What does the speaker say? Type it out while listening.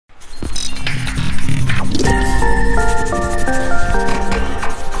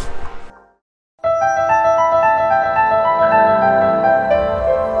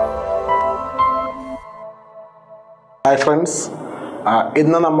friends,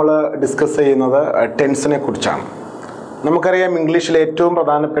 ഇന്ന് നമ്മൾ discuss ചെയ്യുന്നത് ടെൻസിനെ കുറിച്ചാണ്. നമുക്കറിയാം ഇംഗ്ലീഷിലെ ഏറ്റവും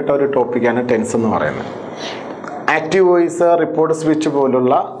പ്രധാനപ്പെട്ട ഒരു ടോപ്പിക്കാണ് ടെൻസ് എന്ന് പറയുന്നത്. ആക്റ്റീവ് വോയിസ്, റിപ്പോർട്ട് സ്പീച്ച്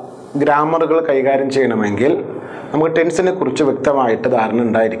പോലുള്ള ഗ്രാമറുകൾ കൈകാര്യം ചെയ്യണമെങ്കിൽ നമുക്ക് ടെൻസിനെ കുറിച്ച് വ്യക്തമായിട്ട് ധാരണ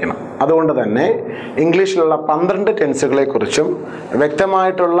ഉണ്ടായിരിക്കണം. അതുകൊണ്ട് തന്നെ ഇംഗ്ലീഷിലുള്ള 12 ടെൻസുകളെ കുറിച്ചും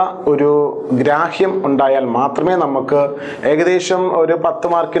വ്യക്തമായിട്ടുള്ള ഒരു ഗ്രാഹ്യം ഉണ്ടായാൽ മാത്രമേ നമുക്ക് ഏകദേശം ഒരു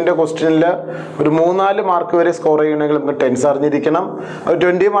 10 മാർക്കിൻ്റെ ക്വസ്റ്റ്യനിൽ ഒരു 3-4 മാർക്ക് വരെ സ്കോർ ചെയ്യണമെങ്കിൽ നമുക്ക് ടെൻസ് അറിഞ്ഞിരിക്കണം. ഒരു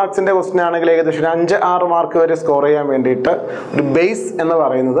 20 മാർക്സിൻ്റെ ക്വസ്റ്റ്യൻ ആണെങ്കിൽ ഏകദേശം 5-6 മാർക്ക് വരെ സ്കോർ ചെയ്യാൻ വേണ്ടിയിട്ട് ഒരു ബേസ് എന്ന്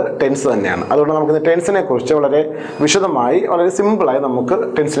പറയുന്നത് ടെൻസ് തന്നെയാണ്. അതുകൊണ്ട് നമുക്ക് ടെൻസിനെ കുറിച്ച് വളരെ വിശദമായി, വളരെ സിമ്പിളായി നമുക്ക്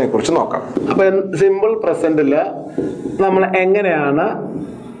ടെൻസിനെ കുറിച്ച് നോക്കാം. അപ്പോൾ സിമ്പിൾ പ്രസൻറ്റിൽ നമ്മൾ എങ്ങനെയാണ്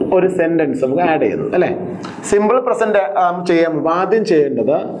ഒരു സെൻറ്റൻസ് നമുക്ക് ആഡ് ചെയ്യുന്നത് അല്ലേ? സിമ്പിൾ പ്രസൻറ്റ് ചെയ്യാൻ ആദ്യം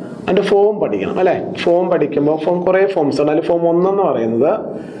ചെയ്യേണ്ടത് അതിൻ്റെ ഫോം പഠിക്കണം അല്ലേ? ഫോം പഠിക്കുമ്പോൾ കുറേ ഫോംസ് ഉണ്ട്. അതിൽ ഫോം 1 എന്ന് പറയുന്നത്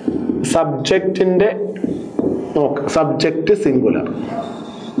സബ്ജക്റ്റിൻ്റെ സബ്ജക്റ്റ് സിംഗുലർ.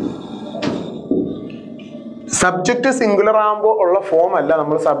 സബ്ജക്റ്റ് സിംഗുലർ ആകുമ്പോൾ ഉള്ള ഫോം അല്ല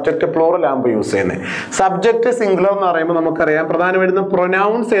നമ്മൾ സബ്ജക്റ്റ് പ്ലൂറൽ ആകുമ്പോൾ യൂസ് ചെയ്യുന്നത്. സബ്ജക്റ്റ് സിംഗുലർ എന്ന് പറയുമ്പോൾ നമുക്കറിയാം പ്രധാനമായിട്ടും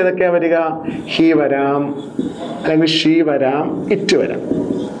പ്രൊനൗൺസ് ഏതൊക്കെയാണ് വരിക? ഹി വരാം, അല്ലെങ്കിൽ ഷീ വരാം, ഇറ്റ് വരാം.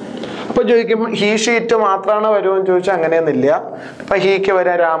 അപ്പോൾ ചോദിക്കും ഹീ ഷീ ഇറ്റ് മാത്രമാണ് വരുമെന്ന് ചോദിച്ചാൽ അങ്ങനെയൊന്നുമില്ല. ഇപ്പം ഹീക്ക്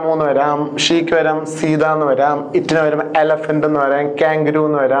വരാം രാമു എന്ന് വരാം, ഷീക്ക് വരാം സീത എന്ന് വരാം, ഇറ്റിന് വരാം എലഫന്റ് എന്ന് വരാം, കാംഗരു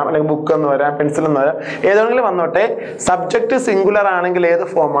എന്ന് വരാം, അല്ലെങ്കിൽ ബുക്ക് എന്ന് വരാം, പെൻസിൽ എന്ന് വരാം, ഏതെങ്കിലും വന്നോട്ടെ. സബ്ജക്റ്റ് സിംഗുലർ ആണെങ്കിൽ ഏത്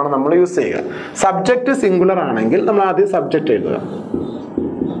ഫോമാണ് നമ്മൾ യൂസ് ചെയ്യുക? സബ്ജക്റ്റ് സിംഗുലർ ആണെങ്കിൽ നമ്മൾ ആദ്യം സബ്ജക്റ്റ് എഴുതുക.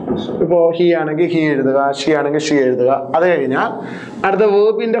 ഇപ്പോൾ ഹി ആണെങ്കിൽ ഹി എഴുതുക, ഷീ ആണെങ്കിൽ ഷീ എഴുതുക. അത് കഴിഞ്ഞാൽ അടുത്ത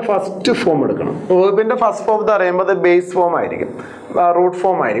വേർബിൻ്റെ ഫസ്റ്റ് ഫോം എടുക്കണം. വേർബിൻ്റെ ഫസ്റ്റ് ഫോം എന്ന് പറയുമ്പോൾ അത് ബേസ് ഫോം ആയിരിക്കും, റൂട്ട്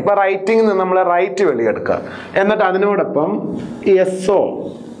ഫോം ആയിരിക്കും. ഇപ്പോൾ റൈറ്റിംഗിൽ നിന്ന് നമ്മൾ റൈറ്റ് വെളിയെടുക്കുക. എന്നിട്ട് അതിനോടൊപ്പം എസ്ഒ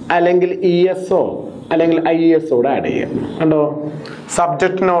അല്ലെങ്കിൽ ഇഎസ്ഒ അല്ലെങ്കിൽ IESോടെ ആഡ് ചെയ്യുക. കണ്ടോ?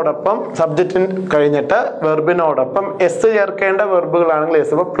 സബ്ജക്റ്റിനോടൊപ്പം സബ്ജക്റ്റിന് കഴിഞ്ഞിട്ട് വെർബിനോടൊപ്പം എസ് ചേർക്കേണ്ട വെർബുകളാണെങ്കിൽ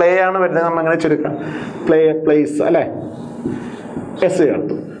എസ്. ഇപ്പോൾ പ്ലേ ആണ് വരുന്നത്, നമ്മൾ അങ്ങനെ ചുരുക്കാം. പ്ലേസ് അല്ലേ, എസ്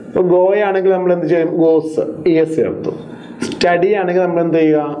ചേർത്തു. ഇപ്പോൾ ഗോയാണെങ്കിൽ നമ്മൾ എന്ത് ചെയ്യും? ഗോസ്, ES ചേർത്തു. സ്റ്റഡി ആണെങ്കിൽ നമ്മൾ എന്ത്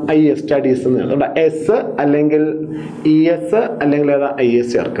ചെയ്യുക? IS, സ്റ്റഡീസ് എന്ന് ചേർക്കുക. എസ് അല്ലെങ്കിൽ ES അല്ലെങ്കിൽ ഏതാ IS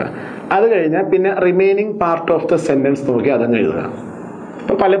ചേർക്കുക. അത് കഴിഞ്ഞാൽ പിന്നെ remaining part of the sentence നോക്കി അതങ്ങ് എഴുതുക.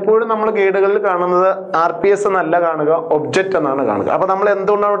 അപ്പോൾ പലപ്പോഴും നമ്മൾ ഗൈഡുകളിൽ കാണുന്നത് RPS എന്നല്ല കാണുക, ഒബ്ജക്റ്റ് എന്നാണ് കാണുക. അപ്പോൾ നമ്മൾ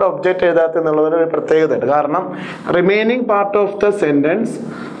എന്തുകൊണ്ടാണ് അവിടെ ഒബ്ജക്റ്റ് എഴുതാത്തത് എന്നുള്ളതൊരു ഒരു പ്രത്യേകതയുണ്ട്. കാരണം remaining part of the sentence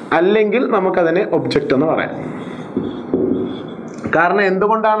അല്ലെങ്കിൽ നമുക്കതിനെ ഒബ്ജക്റ്റ് എന്ന് പറയാം. കാരണം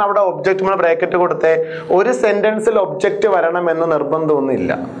എന്തുകൊണ്ടാണ് അവിടെ ഒബ്ജക്റ്റ് നമ്മൾ ബ്രാക്കറ്റ് കൊടുത്തേ? ഒരു സെന്റൻസിൽ ഒബ്ജക്റ്റ് വരണമെന്ന്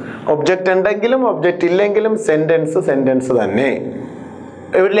നിർബന്ധമൊന്നുമില്ല. ഒബ്ജക്റ്റ് ഉണ്ടെങ്കിലും ഒബ്ജക്റ്റ് ഇല്ലെങ്കിലും സെന്റൻസ് തന്നെ.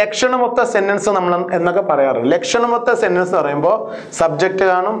 ഒരു ലക്ഷണമൊത്ത സെന്റൻസ് നമ്മൾ എന്നൊക്കെ പറയാറുണ്ട്. ലക്ഷണമൊത്ത സെന്റൻസ് പറയുമ്പോൾ സബ്ജക്റ്റ്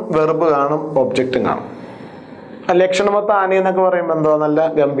കാണും, വെർബ് കാണും, ഒബ്ജക്റ്റും കാണും. ലക്ഷണമൊത്ത ആന എന്നൊക്കെ പറയുമ്പോൾ എന്തോ നല്ല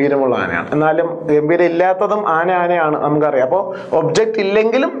ഗംഭീരമുള്ള ആനയാണ്, എന്നാലും ഗംഭീരം ഇല്ലാത്തതും ആനയാണ് നമുക്കറിയാം. അപ്പോൾ ഒബ്ജക്റ്റ്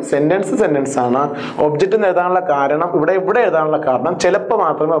ഇല്ലെങ്കിലും സെന്റൻസ് ആണ്. ഒബ്ജക്റ്റ് എഴുതാനുള്ള കാരണം ഇവിടെ എഴുതാനുള്ള കാരണം ചിലപ്പോൾ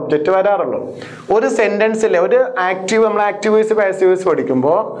മാത്രമേ ഒബ്ജക്റ്റ് വരാറുള്ളൂ. ഒരു സെന്റൻസിലെ ഒരു ആക്റ്റീവ്, നമ്മൾ ആക്റ്റീവ് വോയിസ് പാസീവ് വോയിസ്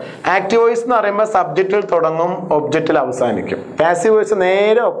പഠിക്കുമ്പോൾ ആക്റ്റീവ് വോയിസ് എന്ന് പറയുമ്പോൾ സബ്ജക്റ്റിൽ തുടങ്ങും, ഒബ്ജക്റ്റിൽ അവസാനിക്കും. പാസീവ് വോയിസ്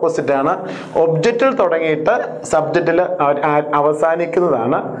നേരെ ഓപ്പോസിറ്റ് ആണ്. ഒബ്ജക്റ്റിൽ തുടങ്ങിയിട്ട് സബ്ജക്റ്റിൽ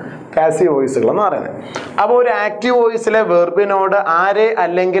അവസാനിക്കുന്നതാണ് പാസീവ് വോയിസുകൾ എന്ന് പറയുന്നത്. അപ്പോൾ ഒരു ആക്റ്റീവ് വോയിസിലെ വെർബിനോട് ആരെ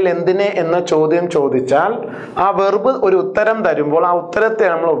അല്ലെങ്കിൽ എന്തിനെ എന്ന ചോദ്യം ചോദിച്ചാൽ ആ വെർബ് ഒരു ഉത്തരം തരുമ്പോൾ ആ ഉത്തരത്തെ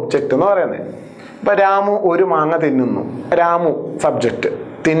നമ്മൾ ഒബ്ജക്റ്റ് എന്ന് പറയുന്നത്. ഇപ്പം രാമു ഒരു മാങ്ങ തിന്നുന്നു. രാമു സബ്ജക്റ്റ്,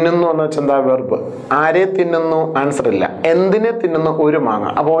 തിന്നുന്നു എന്ന് വെച്ചാൽ എന്താ? വെർബ്. ആരെ തിന്നുന്നു? ആൻസർ ഇല്ല. എന്തിനെ തിന്നുന്നു? ഒരു മാങ്ങ.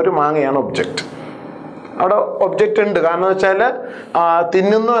 അപ്പോൾ ഒരു മാങ്ങയാണ് ഒബ്ജക്റ്റ്. അവിടെ ഒബ്ജക്റ്റ് ഉണ്ട്. കാരണം എന്ന് വെച്ചാൽ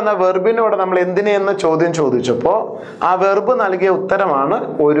തിന്നുന്നു എന്ന വെർബിനോട് നമ്മൾ എന്തിനെ എന്ന ചോദ്യം ചോദിച്ചപ്പോൾ ആ വെർബ് നൽകിയ ഉത്തരമാണ്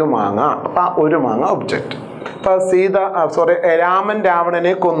ഒരു മാങ്ങ. അപ്പം ആ ഒരു മാങ്ങ ഒബ്ജക്റ്റ്. ഇപ്പൊ രാമൻ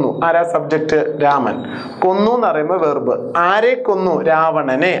രാവണനെ കൊന്നു. ആരാ സബ്ജക്റ്റ്? രാമൻ. കൊന്നു എന്ന് പറയുമ്പോൾ വെർബ്. ആരെ കൊന്നു?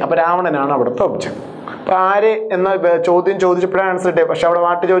 രാവണനെ. അപ്പൊ രാവണനാണ് അവിടുത്തെ ഒബ്ജക്റ്റ്. അപ്പൊ ആരെ എന്ന ചോദ്യം ചോദിച്ചപ്പോഴാണ് ആൻസർ കിട്ടിയത്. പക്ഷെ അവിടെ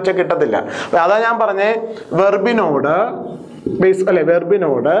വാട്ട് ചോദിച്ചാൽ കിട്ടത്തില്ല. അതാ ഞാൻ പറഞ്ഞേ, വെർബിനോട്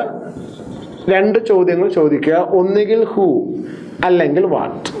വെർബിനോട് 2 ചോദ്യങ്ങൾ ചോദിക്കുക. ഒന്നുകിൽ ഹൂ അല്ലെങ്കിൽ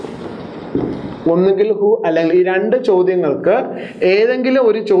വാട്ട്. ഒന്നുകിൽ ഹൂ അല്ലെങ്കിൽ ഈ 2 ചോദ്യങ്ങൾക്ക് ഏതെങ്കിലും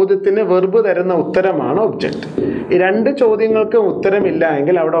ഒരു ചോദ്യത്തിന് വെർബ് തരുന്ന ഉത്തരമാണ് ഒബ്ജക്റ്റ്. ഈ 2 ചോദ്യങ്ങൾക്ക് ഉത്തരമില്ല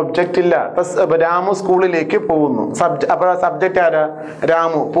എങ്കിൽ അവിടെ ഒബ്ജക്റ്റ് ഇല്ല. ഇപ്പൊ രാമു സ്കൂളിലേക്ക് പോകുന്നു. അപ്പോൾ സബ്ജക്റ്റ് ആരാ?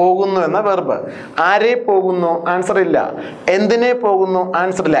 രാമു. പോകുന്നു എന്ന വെർബ്. ആരെ പോകുന്നു? ആൻസർ ഇല്ല. എന്തിനെ പോകുന്നു?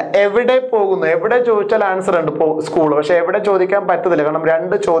 ആൻസർ ഇല്ല. എവിടെ പോകുന്നു? എവിടെ ചോദിച്ചാൽ ആൻസർ ഉണ്ട്, സ്കൂൾ. പക്ഷെ എവിടെ ചോദിക്കാൻ പറ്റത്തില്ല, കാരണം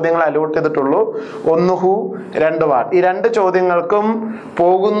 2 ചോദ്യങ്ങൾ അലോട്ട് ചെയ്തിട്ടുള്ളൂ. ഒന്ന് ഹൂ, 2 വാട്ട്. ഈ 2 ചോദ്യങ്ങൾക്കും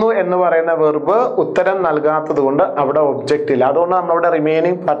പോകുന്നു എന്ന് പറയുന്ന പറയുന്ന വെർബ് ഉത്തരം നൽകാത്തത് കൊണ്ട് അവിടെ ഒബ്ജക്റ്റ് ഇല്ല. അതുകൊണ്ട് നമ്മളവിടെ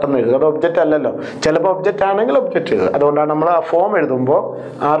റിമൈനിങ് പാർട്ട് എന്ന് എഴുതുക. അത് ഒബ്ജക്റ്റ് അല്ലല്ലോ. ചിലപ്പോൾ ഒബ്ജക്റ്റ് ആണെങ്കിൽ ഒബ്ജക്റ്റ് എഴുതുക. അതുകൊണ്ടാണ് നമ്മൾ ആ ഫോം എഴുതുമ്പോൾ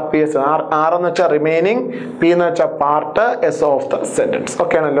RPS, R എന്ന് വെച്ചാൽ റിമൈനിങ്, P എന്ന് വെച്ചാൽ part, S of the sentence.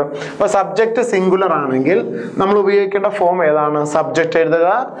 Okay ആണല്ലോ. അപ്പോൾ സബ്ജക്റ്റ് സിംഗുലർ ആണെങ്കിൽ നമ്മൾ ഉപയോഗിക്കേണ്ട ഫോം ഏതാണ്? സബ്ജക്റ്റ് എഴുതുക,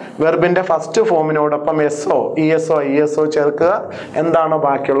 വെർബിന്റെ ഫസ്റ്റ് ഫോമിനോടൊപ്പം SO, ESO, ISO ചേർക്കുക, എന്താണോ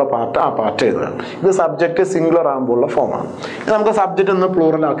ബാക്കിയുള്ള പാർട്ട് ആ പാർട്ട് എഴുതുക. ഇത് സബ്ജക്റ്റ് സിംഗുലർ ആകുമ്പോൾ ഉള്ള ഫോമാണ്. നമുക്ക് സബ്ജക്റ്റ് ഒന്ന്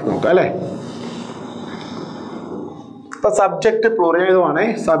പ്ലൂറൽ ആക്കി നോക്കാം അല്ലേ. ഇപ്പൊ സബ്ജക്റ്റ് പ്ലൂറൽ എഴുതുവാണേ.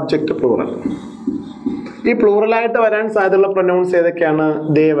 Subject plural. ഈ പ്ലൂറലായിട്ട് വരാൻ സാധ്യതയുള്ള പ്രൊനൗൺസ് ഏതൊക്കെയാണ്?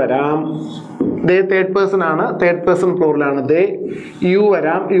 ദേ വരാം. ദേ തേർഡ് പേഴ്സൺ ആണ്, തേർഡ് പേഴ്സൺ പ്ലൂറൽ ആണ് ദേ. യു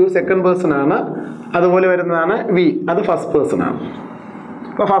വരാം, യു സെക്കൻഡ് പേഴ്സൺ ആണ്. അതുപോലെ വരുന്നതാണ് വി, അത് ഫസ്റ്റ് പേഴ്സൺ ആണ്.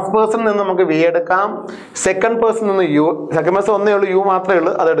 അപ്പോൾ ഫസ്റ്റ് പേഴ്സണിൽ നിന്ന് നമുക്ക് വി എടുക്കാം, സെക്കൻഡ് പേഴ്സണിൽ നിന്ന് യു, സെക്കൻഡ് പേഴ്സൺ ഒന്നേ ഉള്ളൂ, യു മാത്രമേ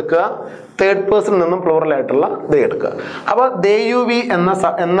ഉള്ളൂ, അത് എടുക്കുക. തേർഡ് പേഴ്സണിൽ നിന്നും പ്ലൂറൽ ആയിട്ടുള്ള ദേ എടുക്കുക. അപ്പോൾ ദേ യു വി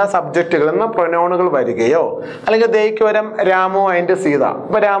എന്ന സബ്ജക്റ്റുകൾ എന്ന പ്രൊനൗണുകൾ വരികയോ, അല്ലെങ്കിൽ ദേയ്ക്ക് വരാം രാമു ആൻഡ് സീത.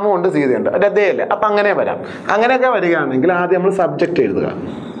 അപ്പോൾ രാമു ഉണ്ട്, സീതയുണ്ട്, അല്ലെ ദേ അല്ലേ. അപ്പം അങ്ങനെ വരാം. അങ്ങനെയൊക്കെ വരികയാണെങ്കിൽ ആദ്യം നമ്മൾ സബ്ജക്റ്റ് എഴുതുക,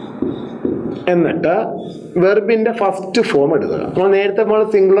 എന്നിട്ട് വെർബിന്റെ ഫസ്റ്റ് ഫോം എഴുതുക. നമ്മൾ നേരത്തെ നമ്മൾ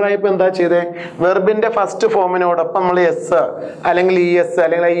സിംഗുലർ ആയപ്പോൾ എന്താ ചെയ്തേ? വെർബിന്റെ ഫസ്റ്റ് ഫോമിനോടൊപ്പം നമ്മൾ എസ് അല്ലെങ്കിൽ ES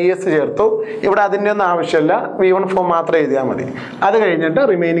അല്ലെങ്കിൽ IES ചേർത്തു. ഇവിടെ അതിൻ്റെ ഒന്നും ആവശ്യമില്ല, V1 ഫോം മാത്രം എഴുതിയാൽ മതി. അത് കഴിഞ്ഞിട്ട്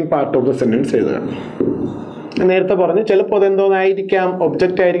remaining part of the sentence എഴുതുക. നേരത്തെ പറഞ്ഞു ചിലപ്പോൾ അതെന്തോന്നായിരിക്കാം?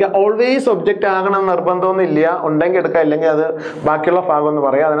 ഒബ്ജക്റ്റ് ആയിരിക്കാം. ഓൾവേസ് ഒബ്ജക്റ്റ് ആകണം നിർബന്ധമൊന്നുമില്ല. ഉണ്ടെങ്കിൽ എടുക്കാം, ഇല്ലെങ്കിൽ അത് ബാക്കിയുള്ള ഭാഗം എന്ന്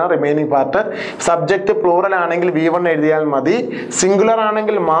പറയാം. അതിനാണ് റിമൈനിങ് പാർട്ട്. സബ്ജക്റ്റ് പ്ലൂറൽ ആണെങ്കിൽ V1 എഴുതിയാൽ മതി. സിംഗുലർ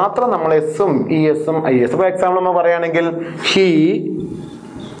ആണെങ്കിൽ മാത്രം നമ്മൾ എസും ESഉം IS. ഇപ്പോൾ എക്സാമ്പിൾ നമ്മൾ പറയുകയാണെങ്കിൽ ഹീ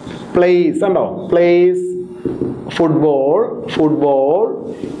പ്ലേസ്, ഉണ്ടോ, പ്ലേസ് ഫുട്ബോൾ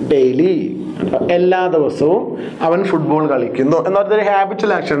ഡെയിലി. എല്ലാ ദിവസവും അവൻ ഫുട്ബോൾ കളിക്കുന്നു എന്ന് പറഞ്ഞൊരു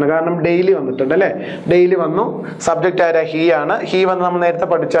ഹാബിറ്റുവൽ ആക്ഷൻ ആണ്. കാരണം ഡെയിലി വന്നിട്ടുണ്ട് അല്ലേ. ഡെയിലി വന്നു. സബ്ജക്റ്റ് ആരാ? ഹീ ആണ്. ഹീ വന്ന് നമ്മൾ നേരത്തെ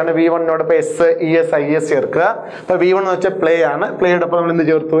പഠിച്ചാണ്. V1നോടൊപ്പം S, ES, IS ചേർക്കുക. അപ്പോൾ V1 എന്ന് വെച്ചാൽ പ്ലേ ആണ്. പ്ലേയോടൊപ്പം നമ്മൾ എന്ത്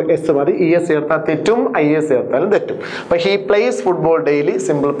ചേർത്തു? S മതി. ES ചേർത്താൽ തെറ്റും, IS ചേർത്താലും തെറ്റും. അപ്പോൾ he place football daily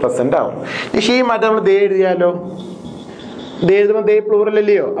simple present ആവും. ഹീ മാറ്റി നമ്മൾ ദേ എഴുതിയാലോ? ദേ എഴുതുമ്പോൾ ദേ പ്ലൂറൽ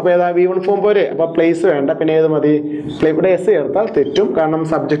അല്ലയോ. അപ്പോൾ ഏതാ? V1 ഫോം പോരെ. അപ്പോൾ പ്ലേസ് വേണ്ട, പിന്നെ ഏത് മതി? ഇവിടെ S ചേർത്താൽ തെറ്റും, കാരണം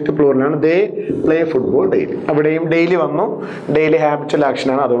സബ്ജക്റ്റ് പ്ലൂറലാണ്. ദേ പ്ലേ ഫുട്ബോൾ ഡെയിലി. അവിടെയും ഡെയിലി വന്നു. ഡെയിലി ഹാബിറ്റുവൽ ആക്ഷൻ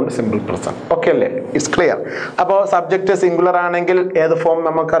ആണ്, അതുകൊണ്ട് സിമ്പിൾ പ്രസന്റ്. ഓക്കെ അല്ലേ? It's clear. അപ്പോൾ സബ്ജക്റ്റ് സിംഗുലർ ആണെങ്കിൽ ഏത് ഫോം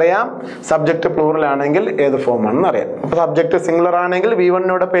നമുക്കറിയാം, സബ്ജക്റ്റ് പ്ലൂറൽ ആണെങ്കിൽ ഏത് ഫോം ആണെന്ന് അറിയാം. അപ്പോൾ സബ്ജക്റ്റ് സിംഗുലർ ആണെങ്കിൽ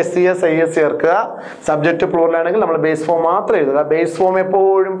V1നോടൊപ്പം SES, IS ചേർക്കുക. സബ്ജക്റ്റ് പ്ലൂറൽ ആണെങ്കിൽ നമ്മൾ ബേസ് ഫോം മാത്രം എഴുതുക. ബേസ് ഫോം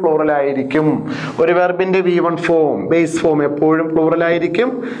എപ്പോഴും പ്ലൂറൽ ആയിരിക്കും. ഒരു വെർബിന്റെ V1 ഫോം ബേസ് ഫോം എപ്പോഴും പ്ലൂറൽ ആയിരിക്കും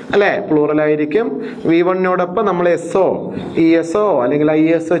അല്ലെ. പ്ലൂറൽ ആയിരിക്കും. V1നോടൊപ്പം നമ്മൾ SO, ESO അല്ലെങ്കിൽ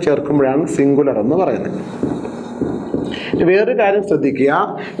ISO ചേർക്കുമ്പോഴാണ് സിംഗുലർ എന്ന് പറയുന്നത്. വേറൊരു കാര്യം ശ്രദ്ധിക്കുക,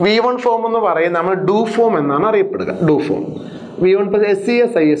 V1 ഫോം എന്ന് പറയുന്നത് നമ്മൾ ഡു ഫോം എന്നാണ് അറിയപ്പെടുക. Do form. V1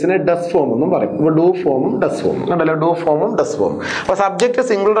 SES, ISനെ does form എന്നും പറയും. അപ്പോൾ ഡു ഫോമും ഡസ് ഫോമും കണ്ടല്ലോ. ഡു ഫോമും ഡസ് ഫോമും. അപ്പോൾ സബ്ജക്റ്റ്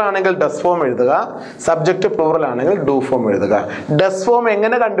സിംഗുലർ ആണെങ്കിൽ ഡസ് ഫോം എഴുതുക, സബ്ജക്റ്റ് പ്ലൂറൽ ആണെങ്കിൽ ഡു ഫോം എഴുതുക. ഡസ് ഫോം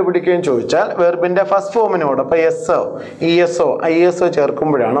എങ്ങനെ കണ്ടുപിടിക്കുകയും ചോദിച്ചാൽ വെർബിന്റെ ഫസ്റ്റ് ഫോമിനോടൊപ്പം SO, ESO, ISO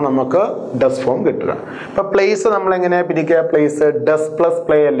ചേർക്കുമ്പോഴാണ് നമുക്ക് ഡസ് ഫോം കിട്ടുക. അപ്പോൾ പ്ലേസ് നമ്മൾ എങ്ങനെയാണ് പിരിക്കുക? പ്ലേസ് ഡസ് പ്ലസ്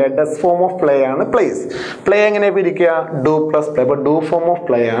പ്ലേ അല്ലേ. ഡസ് ഫോം ഓഫ് പ്ലേ ആണ് പ്ലേസ്. പ്ലേ എങ്ങനെ പിരിക്കുക? Do plus play. അപ്പോൾ ഡു ഫോം ഓഫ്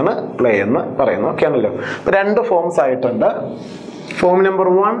പ്ലേ ആണ് പ്ലേ എന്ന് പറയുന്നത്. ഓക്കെ ആണല്ലോ. അപ്പോൾ രണ്ട് ഫോംസ് ആയിട്ടുണ്ട്. Form number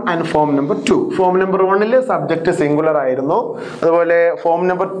 1 and form number 2. Form number 1ൽ സബ്ജക്റ്റ് സിംഗുലർ ആയിരുന്നു. അതുപോലെ ഫോം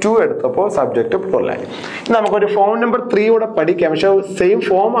നമ്പർ 2 എടുത്തപ്പോൾ സബ്ജക്റ്റ് പ്ലൂറലായി. നമുക്കൊരു ഫോം നമ്പർ 3 കൂടെ പഠിക്കാം. പക്ഷെ സെയിം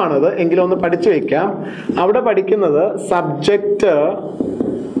ഫോം ആണത്, എങ്കിലും ഒന്ന് പഠിച്ചു വെക്കാം. അവിടെ പഠിക്കുന്നത് സബ്ജക്റ്റ്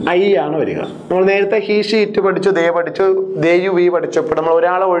I ആണ് വരിക. നമ്മൾ നേരത്തെ ഹീ ഷീറ്റ് പഠിച്ചു, ദേ പഠിച്ചു, ദേ യു വി പഠിച്ചപ്പോൾ നമ്മൾ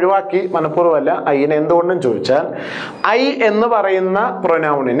ഒരാളെ ഒഴിവാക്കി, മനഃപൂർവ്വമല്ല. ഐനെ എന്തുകൊണ്ടും ചോദിച്ചാൽ I എന്ന് പറയുന്ന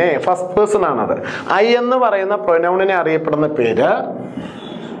പ്രൊനൗണിനെ ഫസ്റ്റ് പേഴ്സൺ ആണത്. I എന്ന് പറയുന്ന പ്രൊനൗണിനെ അറിയപ്പെടുന്ന പേര്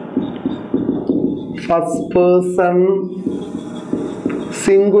ഫസ്റ്റ് പേഴ്സൺ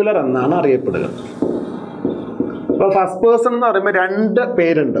സിംഗുലർ എന്നാണ് അറിയപ്പെടുക. അപ്പോൾ ഫസ്റ്റ് പേഴ്സൺ എന്ന് പറയുമ്പോൾ രണ്ട്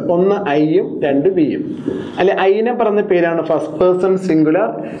പേരുണ്ട്, ഒന്ന് ഐയും രണ്ട് വിയും. അല്ലെ, ഐനെ പറഞ്ഞ പേരാണ് ഫസ്റ്റ് പേഴ്സൺ സിംഗുലർ,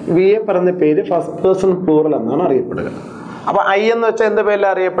 വിയെ പറഞ്ഞ പേര് ഫസ്റ്റ് പേഴ്സൺ പ്ലൂറൽ എന്നാണ് അറിയപ്പെടുക. അപ്പോൾ ഐ എന്ന് വെച്ചാൽ എന്ത് പേരിൽ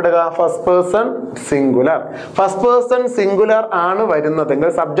അറിയപ്പെടുക? First person singular. First person singular ആണ് വരുന്നതെങ്കിൽ,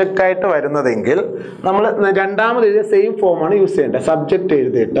 സബ്ജക്റ്റ് ആയിട്ട് വരുന്നതെങ്കിൽ നമ്മൾ രണ്ടാമത് എഴുതിയ സെയിം ഫോമാണ് യൂസ് ചെയ്യേണ്ടത്. സബ്ജക്റ്റ്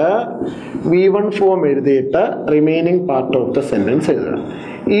എഴുതിയിട്ട് V1 ഫോം എഴുതിയിട്ട് remaining part of the sentence എഴുതുക.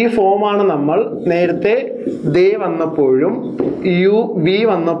 ഈ ഫോമാണ് നമ്മൾ നേരത്തെ ദേ വന്നപ്പോഴും യു വി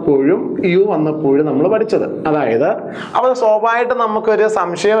വന്നപ്പോഴും യു വന്നപ്പോഴും നമ്മൾ പഠിച്ചത്. അതായത് അപ്പോൾ സ്വാഭാവികമായിട്ടും നമുക്കൊരു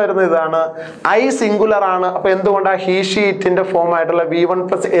സംശയം വരുന്നത് ഇതാണ്, ഐ സിംഗുലർ ആണ്, അപ്പോൾ എന്തുകൊണ്ടാണ് ഹി ഷീറ്റിന്റെ ഫോം ആയിട്ടുള്ള V1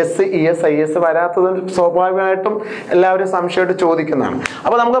 + S ES IS വരാത്തത്? സ്വാഭാവികമായിട്ടും എല്ലാവരും സംശയമായിട്ട് ചോദിക്കുന്നതാണ്.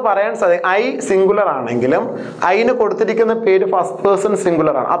 അപ്പോൾ നമുക്ക് പറയാൻ സാധിക്കും ഐ സിംഗുലർ ആണെങ്കിലും ഐന് കൊടുത്തിരിക്കുന്ന പേര് ഫസ്റ്റ് പേഴ്സൺ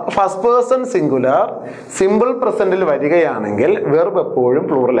സിംഗുലർ ആണ്. അപ്പോൾ ഫസ്റ്റ് പേഴ്സൺ സിംഗുലർ സിമ്പിൾ പ്രസന്റിൽ വരികയാണെങ്കിൽ വെർബ് എപ്പോഴും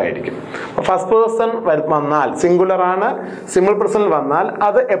പ്ലൂറൽ ആയിരിക്കും. അപ്പോൾ ഫസ്റ്റ് പേഴ്സൺ വന്നാൽ സിംഗുലർ ആണ്, സിമ്പിൾ പ്രസന്റിൽ വന്നാൽ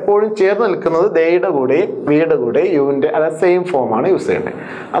അത് എപ്പോഴും ചേർന്ന് നിൽക്കുന്നത് ദേയുടെ കൂടെയും വിയുടെ കൂടെയും യുവിന്റെ അതായത് സെയിം ഫോം ആണ് യൂസ് ചെയ്യേണ്ടത്.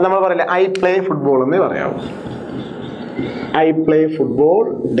 അത് നമ്മൾ പറയില്ല ഐ പ്ലേ ഫുട്ബോൾ എന്നേ പറയാവൂ. ഐ പ്ലേ ഫുട്ബോൾ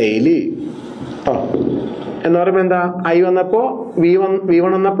ഡെയിലി എന്ന് പറയുമ്പോൾ എന്താ, ഐ വന്നപ്പോൾ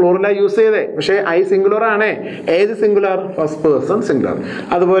V1 എന്ന പ്ലൂറലായി യൂസ് ചെയ്തേ, പക്ഷേ ഐ സിംഗുലർ ആണേ. ഏത് സിംഗുലർ? First person singular.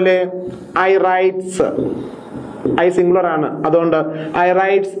 അതുപോലെ ഐ റൈറ്റ്സ്, ഐ സിംഗുലർ ആണ്, അതുകൊണ്ട് ഐ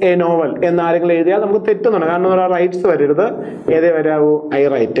റൈറ്റ്സ് എ നോവൽ എന്ന് ആരെങ്കിലും എഴുതിയാൽ നമുക്ക് തെറ്റുന്നുണ്ട്. കാരണം റൈറ്റ്സ് വരരുത്, ഏതേ വരാവൂ? ഐ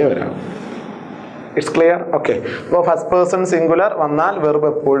റൈറ്റേ വരാവൂ. It's clear? ഓക്കെ. അപ്പോൾ ഫസ്റ്റ് പേഴ്സൺ സിംഗുലർ വന്നാൽ വെർബ്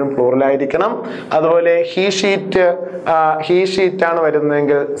എപ്പോഴും പ്ലൂറൽ ആയിരിക്കണം. അതുപോലെ ഹി ഷീറ്റ് ആണ്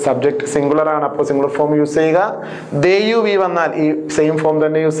വരുന്നതെങ്കിൽ സബ്ജക്ട് സിംഗുലർ ആണ്, അപ്പോൾ സിംഗുലർ ഫോം യൂസ് ചെയ്യുക. ദേ യു വി വന്നാൽ ഈ സെയിം ഫോം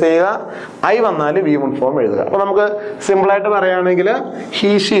തന്നെ യൂസ് ചെയ്യുക. ഐ വന്നാൽ V1 ഫോം എഴുതുക. അപ്പോൾ നമുക്ക് സിമ്പിളായിട്ട് പറയുകയാണെങ്കിൽ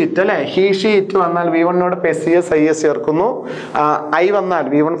ഹി ഷീറ്റ് അല്ലേ, ഹി ഷീറ്റ് വന്നാൽ V1 SES IS ചേർക്കുന്നു, ഐ വന്നാൽ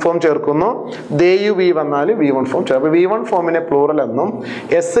V1 ഫോം ചേർക്കുന്നു, ദേ യു വി വന്നാൽ V1 ഫോം ചേർക്കും. അപ്പോൾ V1 ഫോമിനെ പ്ലൂറൽ എന്നും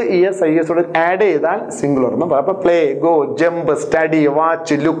SES IS ആഡ് ചെയ്ത് സിംഗുലർ എന്നും പറയാം. അപ്പൊ play, go, jump, study,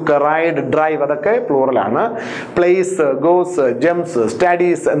 watch, look, ride, drive അതൊക്കെ പ്ലൂറൽ ആണ്. പ്ലേസ്, ഗോസ്, ജംപ്സ്,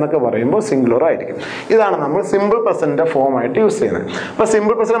 സ്റ്റഡീസ് എന്നൊക്കെ പറയുമ്പോൾ സിംഗുലർ ആയിരിക്കും. ഇതാണ് നമ്മൾ സിമ്പിൾ പ്രസന്റിന്റെ ഫോം ആയിട്ട് യൂസ് ചെയ്യുന്നത്. അപ്പൊ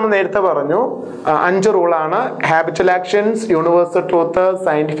സിമ്പിൾ പ്രസന്റ് നമ്മൾ നേരത്തെ പറഞ്ഞു 5 റൂളാണ്: habitual actions, universal truth,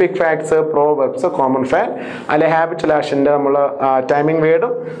 scientific facts, Proverbs, common fact. അല്ലെ ഹാബിച്വൽ ആക്ഷന്റെ നമ്മൾ ടൈമിംഗ്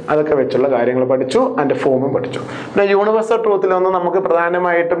വേർഡും അതൊക്കെ വെച്ചുള്ള കാര്യങ്ങൾ പഠിച്ചു, അതിന്റെ ഫോമും പഠിച്ചു. പിന്നെ യൂണിവേഴ്സൽ ട്രൂത്തിലൊന്നും നമുക്ക്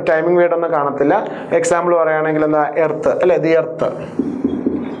പ്രധാനമായിട്ടും ടൈമിംഗ് വേർഡ് ഒന്നും കാണത്തില്ല. എക്സാമ്പിൾ പറയുകയാണെങ്കിൽ എന്താ, എർത്ത് അല്ലെ, ദി എർത്ത്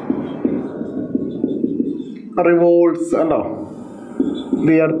റിവോൾസ് ഉണ്ടോ,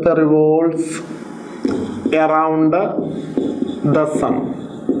 the earth revolves around the sun.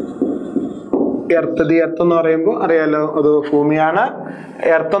 Earth, the earth എന്ന് പറയുമ്പോൾ അറിയാലോ അത് ഭൂമിയാണ്.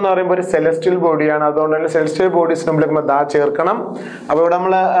 എർത്ത് എന്ന് പറയുമ്പോൾ ഒരു സെലസ്റ്റിയൽ ബോഡിയാണ്, അതുകൊണ്ട് തന്നെ സെലസ്റ്റിയൽ ബോഡീസ് നമ്മൾ ദാ ചേർക്കണം. അപ്പോൾ ഇവിടെ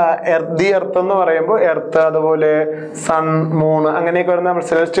നമ്മൾ ദി എർത്ത് എന്ന് പറയുമ്പോൾ എർത്ത്, അതുപോലെ സൺ, മൂൺ അങ്ങനെയൊക്കെ വരുന്ന നമ്മൾ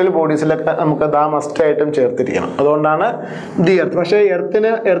സെലസ്റ്റിയൽ ബോഡീസിലൊക്കെ നമുക്ക് ദാ മസ്റ്റ് ആയിട്ടും ചേർത്തിരിക്കണം. അതുകൊണ്ടാണ് ദി എർത്ത്. പക്ഷേ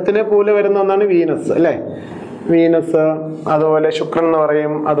എർത്തിനെ പോലെ വരുന്ന ഒന്നാണ് വീനസ് അല്ലേ, വീനസ്, അതുപോലെ ശുക്രൻ എന്ന്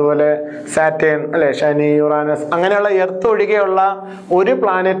പറയും, അതുപോലെ സാറ്റേൺ അല്ലെ, ശനി, യുറാനസ്, അങ്ങനെയുള്ള എർത്ത് ഒഴികെയുള്ള ഒരു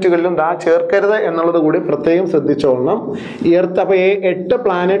പ്ലാനറ്റുകളിലും ദാ ചേർക്കരുത് എന്നുള്ളത് കൂടി പ്രത്യേകം ശ്രദ്ധിച്ചോളണം. എർത്ത് അപ്പോൾ 8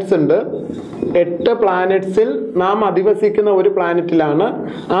 പ്ലാനറ്റ്സ് ഉണ്ട്. 8 പ്ലാനറ്റ്സിൽ നാം അധിവസിക്കുന്ന ഒരു പ്ലാനറ്റിലാണ്,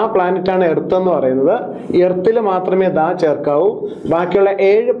 ആ പ്ലാനറ്റാണ് എർത്ത് എന്ന് പറയുന്നത്. എർത്തിൽ മാത്രമേ ദാ ചേർക്കാവൂ. ബാക്കിയുള്ള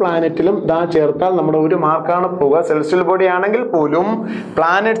 7 പ്ലാനറ്റിലും ദാ ചേർത്താൽ നമ്മുടെ 1 മാർക്കാണ് പോവുക. സെലസ്റ്റിയൽ ബോഡി ആണെങ്കിൽ പോലും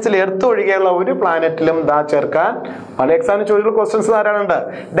പ്ലാനറ്റ്സിൽ എർത്ത് ഒഴികെയുള്ള ഒരു പ്ലാനറ്റിലും ദാ ചേർക്കാൻ പല എക്സാമിന് ചോദിക്കുന്ന ക്വസ്റ്റ്യൻസ് ധാരാളമുണ്ട്.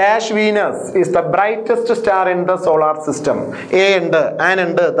 Dash Venus is the brightest star in the solar system. A ഉണ്ട്, ആൻ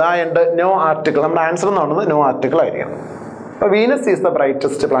ഉണ്ട്, ദാ ഉണ്ട്, നോ ആർട്ടിക്കിൾ. നമ്മുടെ ആൻസർ എന്ന് പറയുന്നത് നോ ആർട്ടിക്കിൾ ആയിരിക്കണം. അപ്പോൾ Venus is the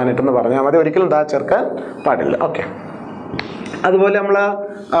brightest planet എന്ന് പറഞ്ഞാൽ മതി, ഒരിക്കലും ദാ ചേർക്കാൻ പാടില്ല. ഓക്കെ. അതുപോലെ നമ്മൾ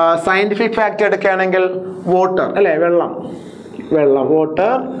സയന്റിഫിക് ഫാക്ട് എടുക്കുകയാണെങ്കിൽ വാട്ടർ അല്ലേ, വെള്ളം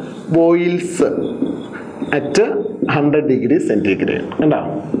water boils at 100 degree centigrade ഉണ്ടോ.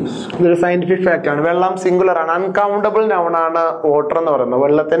 ഇതൊരു സയന്റിഫിക് ഫാക്ട് ആണ്. വെള്ളം സിംഗുലർ ആണ്, അൺകൗണ്ടബിൾ നൗൺ ആണ് വാട്ടർ എന്ന് പറയുന്നത്.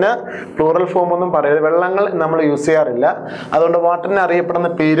 വെള്ളത്തിന് പ്ലൂറൽ ഫോം ഒന്നും പറയരുത്, വെള്ളങ്ങൾ നമ്മൾ യൂസ് ചെയ്യാറില്ല. അതുകൊണ്ട് വാട്ടറിനെ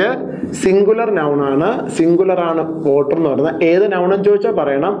അറിയപ്പെടുന്ന പേര് സിംഗുലർ നൗൺ ആണ്. സിംഗുലർ ആണ് വാട്ടർ എന്ന് പറയുന്നത്. ഏത് നൗണെന്ന് ചോദിച്ചാൽ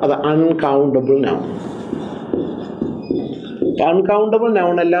പറയണം അത് അൺകൗണ്ടബിൾ നൗൺ. അൺകൗണ്ടബിൾ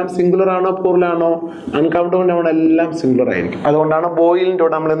നൗൺ എല്ലാം സിംഗുലർ ആണോ പ്ലൂറൽ ആണോ? അൺകൗണ്ടബിൾ നൗൺ എല്ലാം സിംഗുലർ ആയിരിക്കും. അതുകൊണ്ടാണ് ബോയിലിൻ്റെ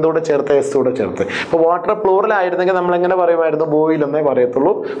കൂടെ നമ്മൾ എന്തുകൂടെ ചേർത്ത്, എസ് കൂടെ ചേർത്ത്. ഇപ്പോൾ വാട്ടർ പ്ലൂറൽ ആയിരുന്നെങ്കിൽ നമ്മൾ എങ്ങനെ പറയുമായിരുന്നു? ബോയിൽ എന്നേ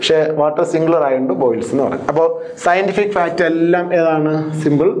പറയത്തുള്ളൂ. പക്ഷേ വാട്ടർ സിംഗുലർ ആയതുകൊണ്ട് ബോയിൽസ് എന്ന് പറയും. അപ്പോൾ സയന്റിഫിക് ഫാക്റ്റ് എല്ലാം ഏതാണ്?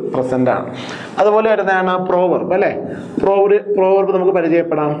 സിമ്പിൾ പ്രസന്റ് ആണ്. അതുപോലെ വരുന്നതാണ് പ്രോവർബ് അല്ലേ. പ്രോവർബ് നമുക്ക്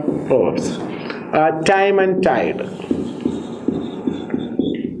പരിചയപ്പെടാം. Proverbs time and Tide,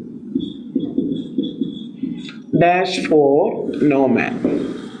 dash for no മാൻ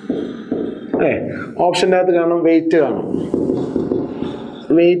അല്ലേ. ഓപ്ഷൻ്റെ അകത്ത് കാണും വെയിറ്റ് കാണും,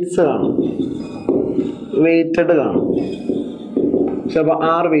 വെയിറ്റ്സ് കാണും, വെയിറ്റഡ് കാണും, ചിലപ്പോൾ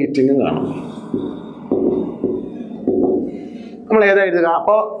ആർ വെയിറ്റിംഗും കാണും. നമ്മൾ ഏതാ എഴുതുക?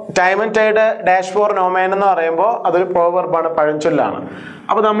 അപ്പോൾ time and Tide dash for Noman എന്ന് പറയുമ്പോൾ അതൊരു പ്രോവർബാണ്, പഴഞ്ചൊല്ലാണ്.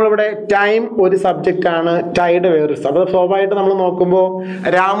 അപ്പോൾ നമ്മളിവിടെ ടൈം ഒരു സബ്ജക്റ്റ് ആണ്, ടൈഡ് വേറൊരു. അപ്പോൾ സ്വാഭാവികമായിട്ട് നമ്മൾ നോക്കുമ്പോൾ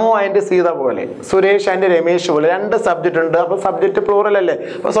രാമു ആൻഡ് സീത പോലെ, സുരേഷ് ആൻഡ് രമേശ് പോലെ രണ്ട് സബ്ജക്റ്റ് ഉണ്ട്. അപ്പോൾ സബ്ജക്റ്റ് പ്ലൂറൽ അല്ലേ?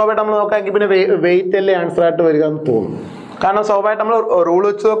 അപ്പോൾ സ്വാഭാവികമായിട്ട് നമ്മൾ നോക്കുകയാണെങ്കിൽ പിന്നെ വെയിറ്റ് അല്ലേ ആൻസർ ആയിട്ട് വരിക എന്ന് തോന്നും. കാരണം സ്വാഭാവികമായിട്ട് നമ്മൾ റൂൾ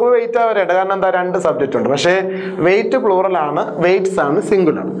വെച്ച് നോക്കുമ്പോൾ വെയിറ്റ് വരേണ്ട, കാരണം എന്താ രണ്ട് സബ്ജക്റ്റ് ഉണ്ട്. പക്ഷേ വെയിറ്റ് പ്ലൂറൽ ആണ്, വെയിറ്റ്സ് ആണ്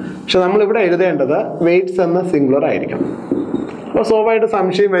സിംഗുലർ. പക്ഷെ നമ്മളിവിടെ എഴുതേണ്ടത് വെയിറ്റ്സ് എന്ന സിംഗുലർ ആയിരിക്കണം. അപ്പോൾ സ്വാഭാവികമായിട്ട്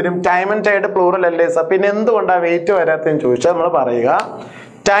സംശയം വരും, ടൈം ആൻഡ് ടൈഡ് പ്ലൂറൽ അല്ലേ സാർ, പിന്നെ എന്തുകൊണ്ടാണ് വെയിറ്റ് വരാത്തതെന്ന് ചോദിച്ചാൽ നമ്മൾ പറയുക,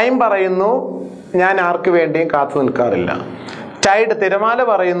 ടൈം പറയുന്നു ഞാൻ ആർക്ക് വേണ്ടിയും കാത്തു നിൽക്കാറില്ല. ടൈഡ് തിരമാല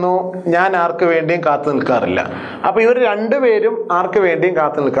പറയുന്നു ഞാൻ ആർക്ക് വേണ്ടിയും കാത്തു നിൽക്കാറില്ല. അപ്പൊ ഇവർ രണ്ടുപേരും ആർക്ക് വേണ്ടിയും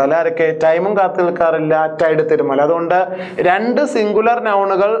കാത്തു നിൽക്കാറില്ല. ആരൊക്കെ? ടൈമും കാത്തു നിൽക്കാറില്ല, ടൈഡ് തിരമാല. അതുകൊണ്ട് രണ്ട് സിംഗുലർ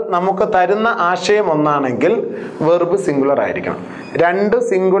നൗണുകൾ നമുക്ക് തരുന്ന ആശയം ഒന്നാണെങ്കിൽ വെർബ് സിംഗുലർ ആയിരിക്കണം. രണ്ട്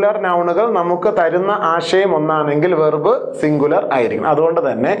സിംഗുലർ നൗണുകൾ നമുക്ക് തരുന്ന ആശയം ഒന്നാണെങ്കിൽ വെർബ് സിംഗുലർ ആയിരിക്കണം. അതുകൊണ്ട്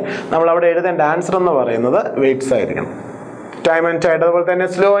തന്നെ നമ്മൾ അവിടെ എഴുതേണ്ട ആൻസർ എന്ന് പറയുന്നത് വെയിറ്റ്സ് ആയിരിക്കണം. Time and Tide. അതുപോലെ തന്നെ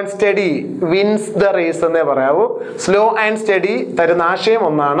slow and steady wins the race എന്നേ പറയാവൂ. സ്ലോ ആൻഡ് സ്റ്റഡി തരുന്ന ആശയം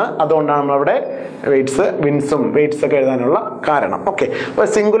ഒന്നാണ്, അതുകൊണ്ടാണ് നമ്മളവിടെ വെയിറ്റ്സ് വിൻസും വെയിറ്റ്സ് ഒക്കെ എഴുതാനുള്ള കാരണം. ഓക്കെ, അപ്പോൾ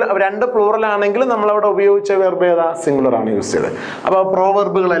സിംഗുലർ രണ്ട് പ്ലൂറൽ ആണെങ്കിൽ നമ്മളവിടെ ഉപയോഗിച്ച വെർബ് ഏതാ? സിംഗുലർ ആണ് യൂസ് ചെയ്തത്. അപ്പോൾ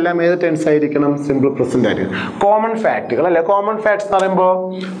പ്രോവർബുകളെല്ലാം ഏത് ടെൻസ് ആയിരിക്കണം? സിമ്പിൾ പ്രസന്റ് ആയിരിക്കും. കോമൺ ഫാക്റ്റുകൾ അല്ലെ? കോമൺ ഫാക്ട്സ് എന്ന് പറയുമ്പോൾ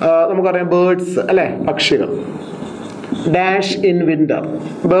നമുക്കറിയാം ബേർഡ്സ് അല്ലെ, പക്ഷികൾ. Dash in winter,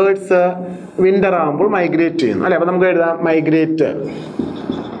 birds winter ആകുമ്പോൾ മൈഗ്രേറ്റ് ചെയ്യുന്നു അല്ലെ? അപ്പൊ നമുക്ക് എഴുതാം മൈഗ്രേറ്റ്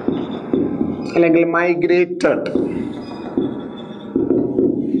അല്ലെങ്കിൽ മൈഗ്രേറ്റഡ്,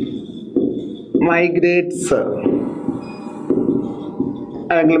 മൈഗ്രേറ്റ്സ്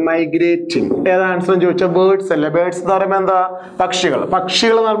അല്ലെങ്കിൽ മൈഗ്രേറ്റിംഗ്. ഏതാ ആൻസർ എന്ന് ചോദിച്ചാൽ ബേർഡ്സ് അല്ലേ? ബേർഡ്സ് എന്ന് പറയുമ്പോൾ എന്താ? പക്ഷികൾ.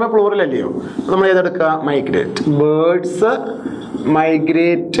 പക്ഷികൾ എന്ന് പറയുമ്പോൾ പ്ലൂറൽ അല്ലയോ? നമ്മൾ ഏതെടുക്കുക? Migrate. Birds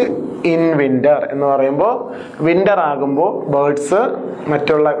migrate in winter എന്ന് പറയുമ്പോൾ വിന്റർ ആകുമ്പോൾ ബേർഡ്സ്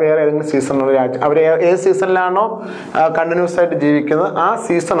മറ്റുള്ള വേറെ ഏതെങ്കിലും സീസണുള്ള രാജ്യം, അവർ ഏത് സീസണിലാണോ കണ്ടിന്യൂസ് ആയിട്ട് ജീവിക്കുന്നത് ആ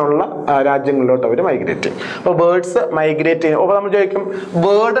സീസണുള്ള രാജ്യങ്ങളിലോട്ട് അവർ മൈഗ്രേറ്റ് ചെയ്യും. അപ്പോൾ ബേർഡ്സ് മൈഗ്രേറ്റ് ചെയ്യും. അപ്പോൾ നമ്മൾ ചോദിക്കും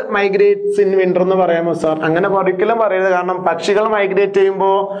ബേർഡ് മൈഗ്രേറ്റ്സ് ഇൻ വിന്റർ എന്ന് പറയാമോ സാർ? അങ്ങനെ ഒരിക്കലും പറയരുത്. കാരണം പക്ഷികൾ മൈഗ്രേറ്റ്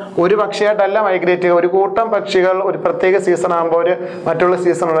ചെയ്യുമ്പോൾ ഒരു പക്ഷിയായിട്ടല്ല മൈഗ്രേറ്റ് ചെയ്യുക. ഒരു കൂട്ടം പക്ഷികൾ ഒരു പ്രത്യേക സീസൺ ആകുമ്പോൾ മറ്റുള്ള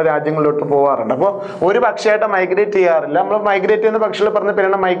സീസണുള്ള രാജ്യങ്ങളിലോട്ട് പോകാറുണ്ട്. അപ്പോൾ ഒരു പക്ഷിയായിട്ട് മൈഗ്രേറ്റ് ചെയ്യാറില്ല. നമ്മൾ മൈഗ്രേറ്റ് ചെയ്യുന്ന പക്ഷികൾ പറഞ്ഞ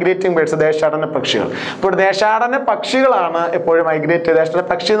പേരാണ് മൈഗ്രേറ്റിംഗ് ബേർഡ്സ്, ദേശാടന പക്ഷികൾ. ഇപ്പോൾ ദേശാടന പക്ഷികളാണ് എപ്പോഴും മൈഗ്രേറ്റ്. ദേശാടന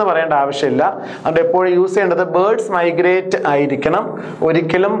പക്ഷി എന്ന് പറയേണ്ട ആവശ്യമില്ല. അതുകൊണ്ട് എപ്പോഴും യൂസ് ചെയ്യേണ്ടത് ബേർഡ്സ് മൈഗ്രേറ്റ് ആയിരിക്കണം.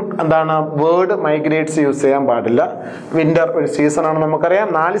 ഒരിക്കലും എന്താണ് ബേർഡ് മൈഗ്രേറ്റ്സ് യൂസ് ചെയ്യാൻ പാടില്ല. വിന്റർ ഒരു സീസൺ ആണ്, നമുക്കറിയാം.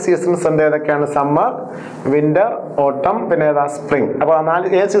 4 സീസൺസ് ഉണ്ട്. ഏതൊക്കെയാണ്? സമ്മർ, വിന്റർ, ഓട്ടം, പിന്നെ ഏതാ? സ്പ്രിംഗ്. അപ്പോൾ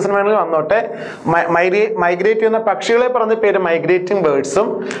 4 ഏത് സീസൺ വേണമെങ്കിലും വന്നോട്ടെ. മൈഗ്രേറ്റ് ചെയ്യുന്ന പക്ഷികളെ പറഞ്ഞ പേര് മൈഗ്രേറ്റിംഗ് ബേർഡ്സും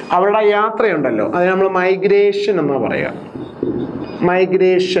അവരുടെ യാത്രയുണ്ടല്ലോ അതിന് നമ്മൾ മൈഗ്രേഷൻ എന്ന് പറയാം.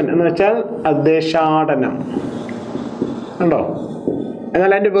 മൈഗ്രേഷൻ എന്ന് വെച്ചാൽ ദേശാടനം ഉണ്ടോ?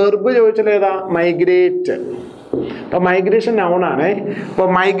 എന്നാൽ അതിന്റെ വെർബ് ചോദിച്ചാൽ ഏതാ? മൈഗ്രേറ്റ്. അപ്പൊ മൈഗ്രേഷൻ നൗണാണ്. അപ്പൊ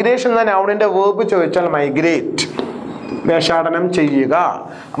മൈഗ്രേഷൻ എന്ന നൗണിന്റെ വെർബ് ചോദിച്ചാൽ മൈഗ്രേറ്റ്, ദേശാടനം ചെയ്യുക.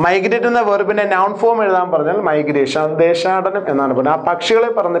 മൈഗ്രേറ്റ് എന്ന വെർബിന്റെ നൗൺ ഫോം എഴുതാൻ പറഞ്ഞാൽ മൈഗ്രേഷൻ, ദേശാടനം എന്നാണ് പറയുന്നത്. ആ പക്ഷികളെ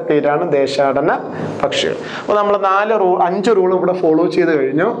പറഞ്ഞ പേരാണ് ദേശാടന പക്ഷികൾ. അപ്പോൾ നമ്മൾ 5 റൂളും ഇവിടെ ഫോളോ ചെയ്ത്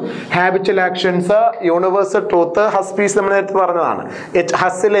കഴിഞ്ഞു. ഹാബിച്വൽ ആക്ഷൻസ്, യൂണിവേഴ്സൽ ട്രൂത്ത്, ഹസ്പീസ് നമ്മൾ നേരത്തെ പറഞ്ഞതാണ്.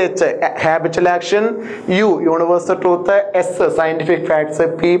 ഹസ്സിൽ H habitual action, U universal truth, S scientific facts,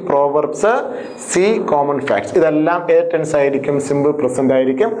 P Proverbs, C common facts. ഇതെല്ലാം ഏത് ടെൻസ് ആയിരിക്കും? സിമ്പിൾ പ്രസന്റ്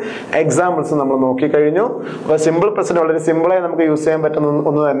ആയിരിക്കും. എക്സാമ്പിൾസ് നമ്മൾ നോക്കിക്കഴിഞ്ഞു. അപ്പോൾ സിമ്പിൾ പ്രസന്റ് വളരെ സിമ്പിളായി നമുക്ക് യൂസ് ചെയ്യാൻ പറ്റുന്ന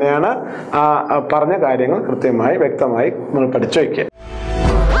ഒന്ന് തന്നെയാണ്. പറഞ്ഞ കാര്യങ്ങൾ കൃത്യമായി വ്യക്തമായി നമ്മൾ പഠിച്ചു വയ്ക്കുക.